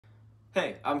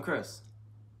Hey, I'm Chris.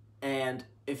 And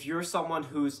if you're someone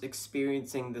who's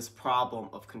experiencing this problem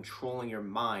of controlling your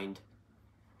mind,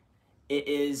 it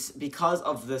is because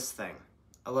of this thing.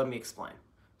 Let me explain.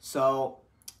 So,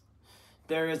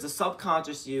 there is the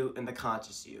subconscious you and the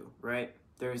conscious you, right?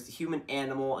 There's the human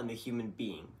animal and the human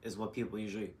being, is what people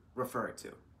usually refer it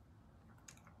to.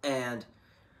 And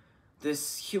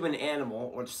this human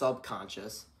animal, or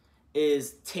subconscious,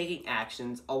 is taking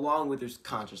actions along with your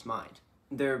conscious mind.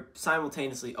 They're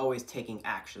simultaneously always taking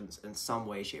actions in some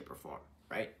way, shape, or form,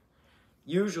 right?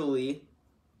 Usually,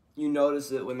 you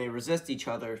notice it when they resist each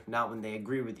other, not when they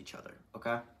agree with each other,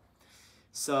 okay?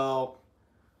 So,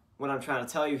 what I'm trying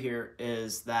to tell you here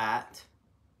is that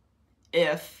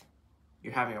if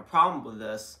you're having a problem with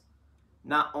this,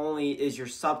 not only is your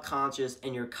subconscious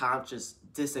and your conscious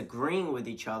disagreeing with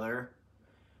each other,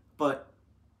 but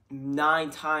 9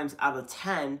 times out of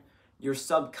 10, your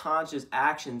subconscious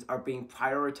actions are being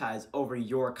prioritized over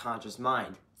your conscious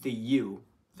mind, the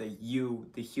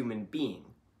human being,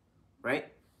 right?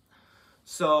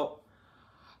 So,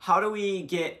 how do we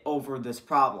get over this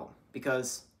problem?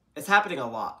 Because it's happening a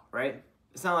lot, right?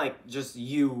 It's not like just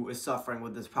you is suffering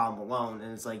with this problem alone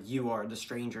and it's like you are the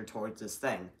stranger towards this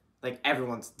thing. Like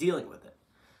everyone's dealing with it.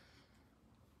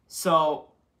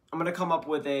 So, I'm going to come up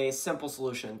with a simple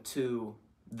solution to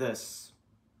this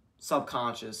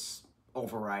subconscious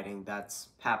overriding that's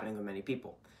happening with many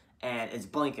people. And it's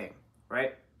blinking,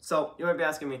 right? So, you might be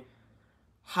asking me,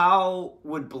 how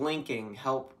would blinking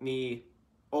help me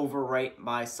overwrite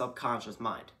my subconscious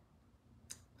mind?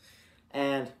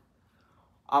 And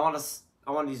I want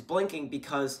to use blinking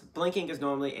because blinking is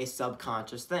normally a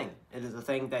subconscious thing. It is a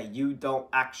thing that you don't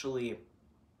actually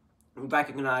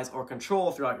recognize or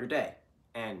control throughout your day.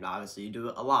 And obviously you do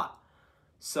it a lot.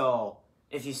 So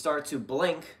if you start to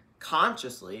blink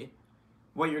consciously,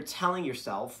 what you're telling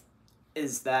yourself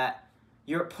is that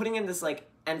you're putting in this like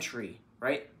entry,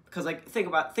 right? Because like think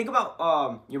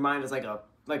about your mind as like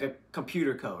a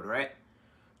computer code, right?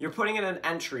 You're putting in an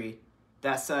entry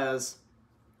that says,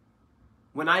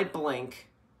 when I blink,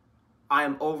 I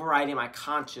am overriding my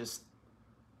conscious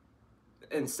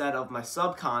instead of my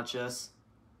subconscious.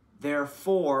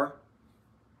 Therefore,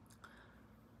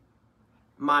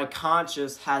 my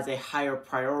conscious has a higher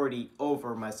priority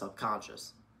over my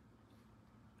subconscious.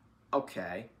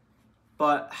 Okay,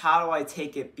 but how do I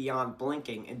take it beyond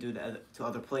blinking and do that to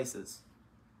other places?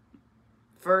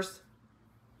 First,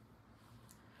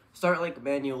 start like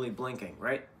manually blinking,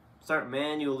 right? Start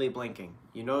manually blinking.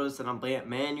 You notice that I'm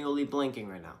manually blinking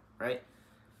right now, right?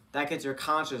 That gets your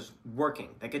conscious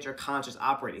working. That gets your conscious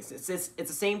operating. It's the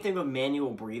same thing with manual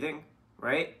breathing,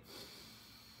 right?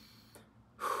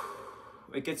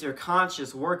 It gets your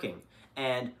conscious working.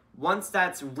 And once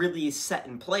that's really set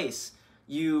in place,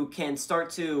 you can start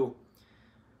to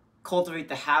cultivate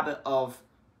the habit of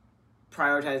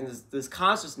prioritizing this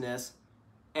consciousness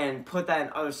and put that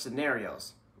in other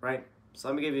scenarios, right? So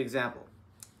let me give you an example.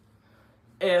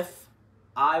 If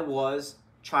I was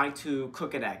trying to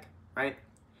cook an egg, right?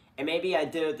 And maybe I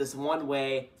did it this one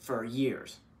way for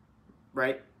years,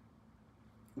 right?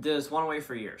 Did this one way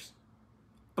for years.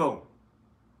 Boom.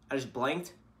 I just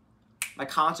blinked. My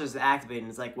conscious is activated and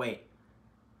it's like, wait,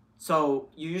 so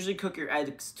you usually cook your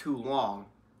eggs too long.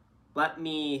 Let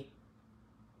me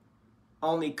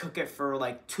only cook it for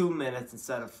like 2 minutes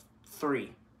instead of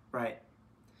 3, right?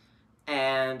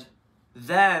 And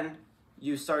then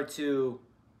you start to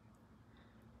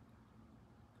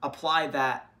apply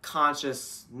that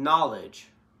conscious knowledge,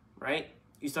 right?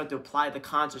 You start to apply the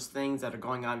conscious things that are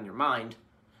going on in your mind,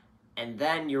 and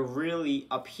then you're really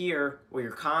up here where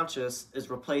your conscious is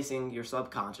replacing your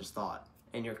subconscious thought,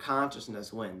 and your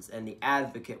consciousness wins, and the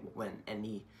advocate will win, and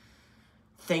the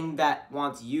thing that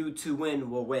wants you to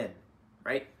win will win,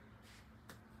 right?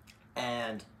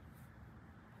 And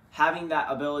having that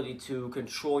ability to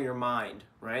control your mind,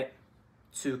 right?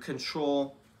 To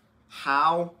control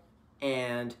how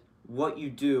and what you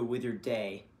do with your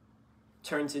day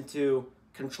turns into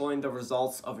controlling the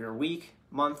results of your week,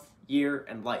 month, year,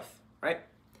 and life, right?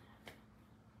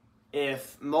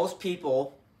 If most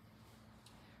people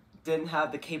didn't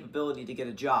have the capability to get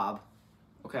a job,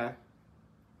 okay,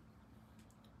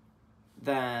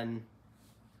 then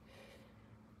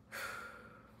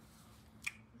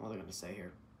what are they going to say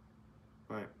here?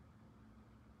 Right.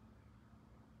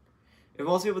 If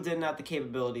most people didn't have the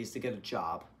capabilities to get a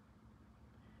job,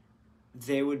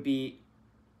 they would be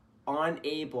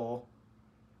unable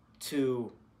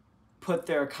to put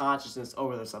their consciousness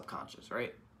over their subconscious,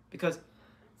 right? Because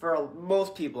for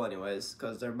most people anyways,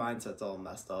 because their mindset's all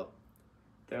messed up,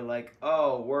 they're like,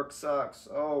 oh, work sucks,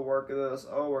 oh, work this,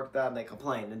 oh, work that, and they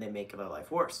complain, and they make their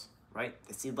life worse, right?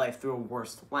 They see life through a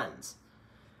worse lens.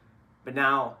 But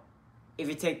now, if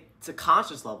you take to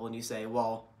conscious level and you say,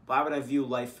 well, why would I view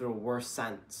life through a worse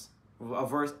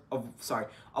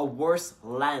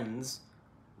lens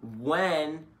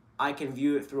when I can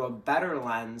view it through a better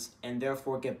lens and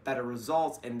therefore get better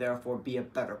results and therefore be a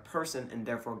better person and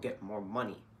therefore get more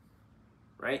money,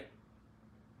 right?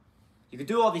 You could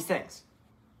do all these things,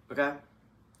 okay?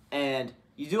 And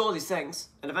you do all these things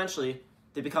and eventually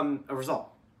they become a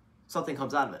result. Something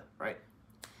comes out of it, right?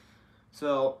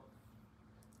 So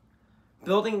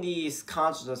building these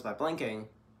consciousness by blinking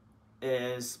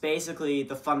is basically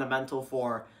the fundamental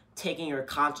for taking your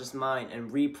conscious mind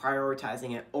and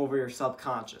reprioritizing it over your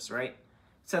subconscious, right?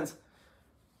 Since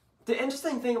the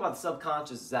interesting thing about the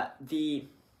subconscious is that the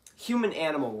human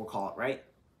animal, we'll call it, right,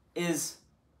 is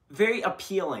very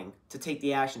appealing to take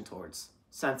the action towards,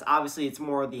 since obviously it's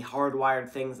more the hardwired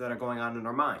things that are going on in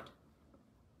our mind,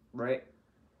 right?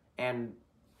 And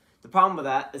the problem with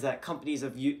that is that companies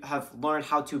have learned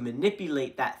how to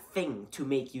manipulate that thing to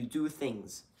make you do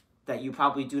things that you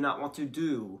probably do not want to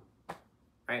do,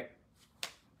 right?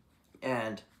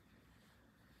 And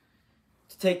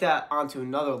to take that onto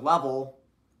another level,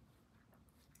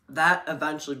 that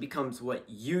eventually becomes what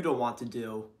you don't want to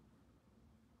do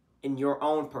in your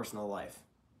own personal life,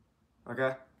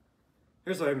 okay?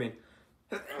 Here's what I mean.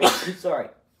 Sorry.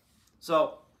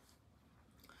 So,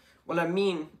 what I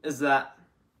mean is that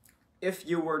if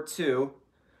you were to,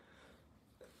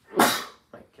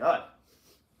 my God.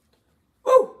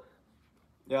 Woo!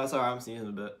 Yeah, sorry, I'm sneezing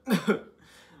a bit.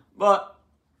 But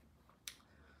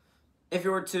if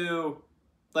you were to,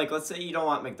 like, let's say you don't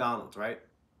want McDonald's, right?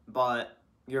 But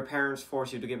your parents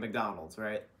force you to get McDonald's,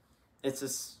 right? It's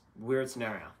this weird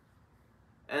scenario.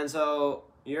 And so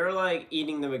you're, like,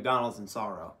 eating the McDonald's in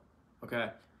sorrow,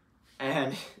 okay?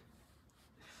 And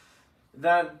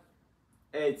then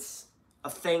it's a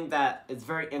thing that is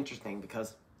very interesting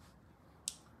because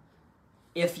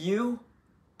if you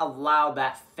allow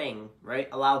that thing, right,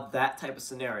 allow that type of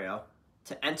scenario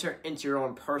to enter into your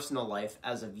own personal life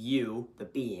as of you, the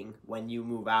being, when you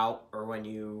move out or when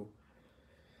you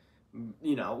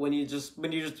know, when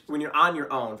you're on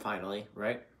your own finally,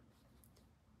 right?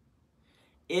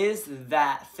 Is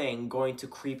that thing going to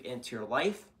creep into your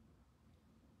life?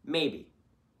 Maybe.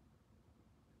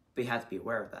 But you have to be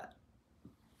aware of that.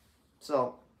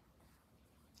 So,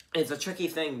 it's a tricky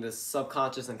thing, this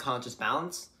subconscious and conscious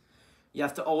balance. You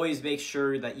have to always make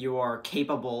sure that you are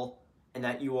capable and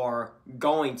that you are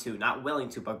going to, not willing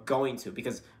to, but going to.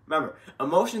 Because remember,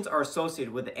 emotions are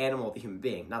associated with the animal of the human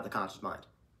being, not the conscious mind.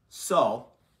 So,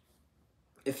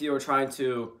 if you're trying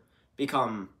to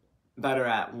become better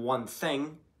at one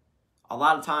thing, a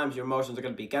lot of times your emotions are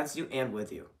going to be against you and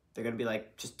with you. They're going to be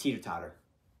like, just teeter-totter.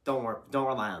 Don't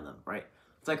rely on them, right?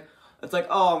 It's like,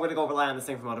 oh, I'm going to go rely on this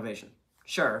thing for motivation.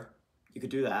 Sure, you could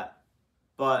do that.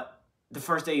 But the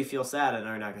first day you feel sad, and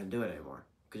you're not going to do it anymore.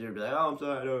 Because you're going to be like, oh, I'm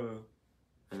sad.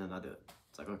 And then not do it.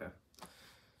 It's like, okay.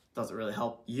 Doesn't really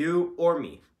help you or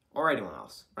me or anyone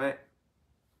else, right?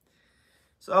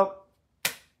 So,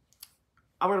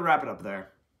 I'm going to wrap it up there.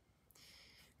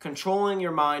 Controlling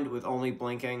your mind with only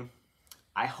blinking.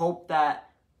 I hope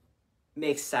that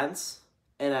makes sense.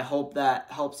 And I hope that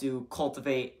helps you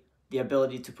cultivate the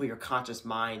ability to put your conscious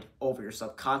mind over your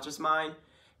subconscious mind.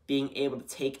 Being able to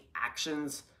take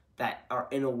actions that are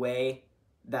in a way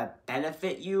that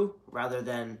benefit you rather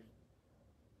than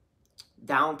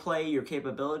downplay your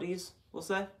capabilities, we'll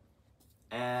say.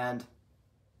 And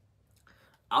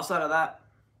outside of that,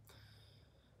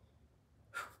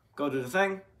 go do the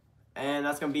thing. And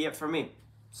that's going to be it for me.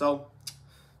 So,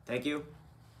 thank you.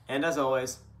 And as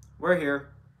always, we're here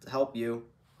to help you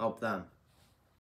help them.